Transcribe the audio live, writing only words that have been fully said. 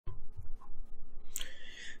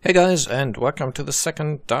Hey guys, and welcome to the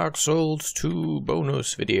second Dark Souls 2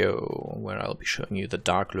 bonus video, where I'll be showing you the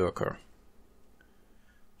Darklurker,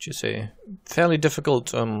 which is a fairly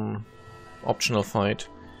difficult optional fight.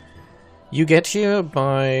 You get here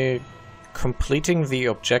by completing the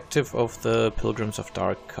objective of the Pilgrims of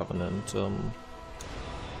Dark Covenant.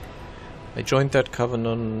 I joined that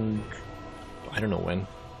covenant, I don't know when.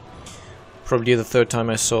 Probably the third time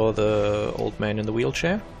I saw the old man in the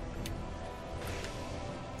wheelchair.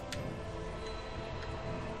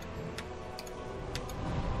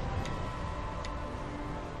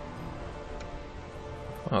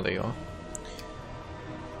 Oh, there you are.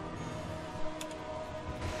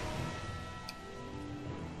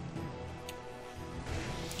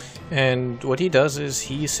 And what he does is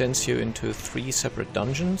he sends you into 3 separate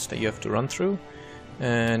dungeons that you have to run through.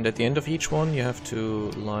 And at the end of each one you have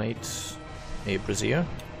to light a brazier.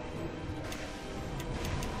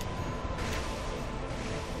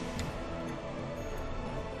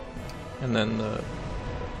 And then the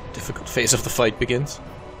difficult phase of the fight begins.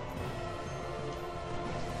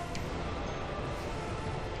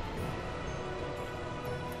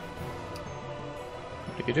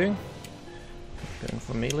 What are you doing? Going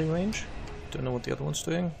for melee range. Don't know what the other one's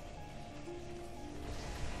doing.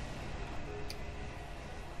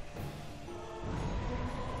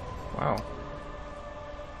 Wow.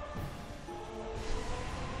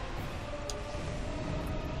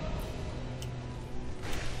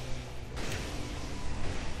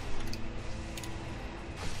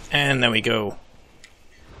 And there we go.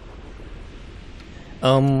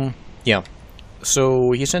 Yeah.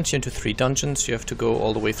 So he sends you into 3 dungeons, you have to go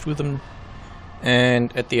all the way through them,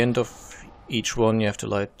 and at the end of each one you have to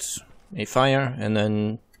light a fire, and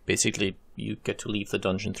then basically you get to leave the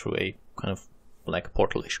dungeon through a kind of like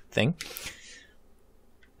portal-ish thing.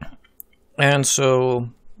 And so,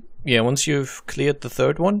 yeah, once you've cleared the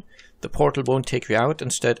 3rd one, the portal won't take you out,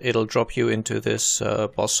 instead it'll drop you into this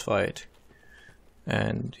boss fight.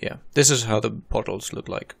 And yeah, this is how the portals look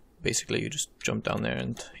like. Basically you just jump down there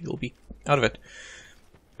and you'll be out of it.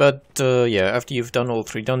 But yeah, after you've done all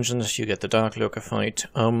 3 dungeons, you get the Darklurker fight.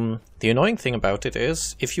 The annoying thing about it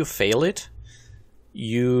is, if you fail it,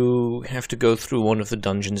 you have to go through one of the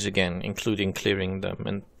dungeons again, including clearing them.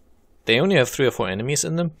 And they only have 3 or 4 enemies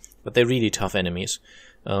in them, but they're really tough enemies.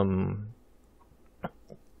 I'm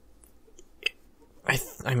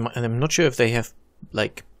not sure if they have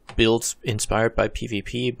like builds inspired by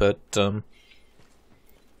PvP, but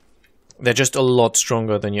they're just a lot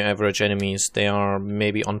stronger than your average enemies. They are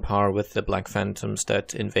maybe on par with the Black Phantoms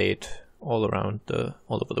that invade all over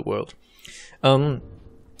the world.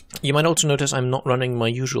 You might also notice I'm not running my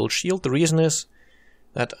usual shield. The reason is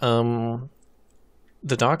that the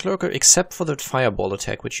Darklurker, except for that fireball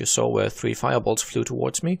attack which you saw where 3 fireballs flew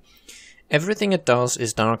towards me, everything it does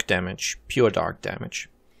is dark damage, pure dark damage.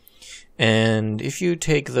 And if you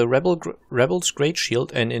take the Rebel's Great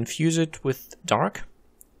Shield and infuse it with dark,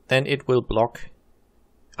 then it will block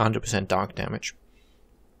 100% dark damage.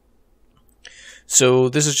 So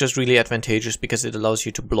this is just really advantageous because it allows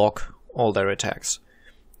you to block all their attacks.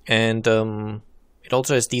 And it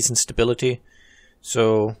also has decent stability.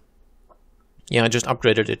 So yeah, I just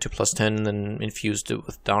upgraded it to +10 and infused it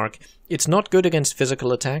with dark. It's not good against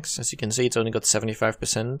physical attacks. As you can see, it's only got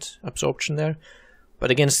 75% absorption there.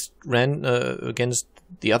 But against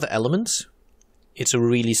the other elements, it's a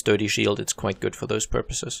really sturdy shield. It's quite good for those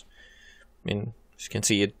purposes. I mean, as you can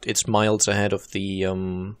see, it's miles ahead of the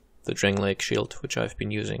Drangleic shield, which I've been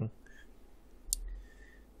using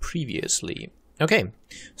previously. Okay,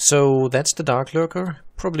 so that's the Darklurker.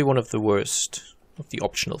 Probably one of the worst of the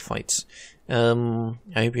optional fights. I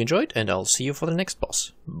hope you enjoyed, and I'll see you for the next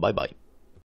boss. Bye bye.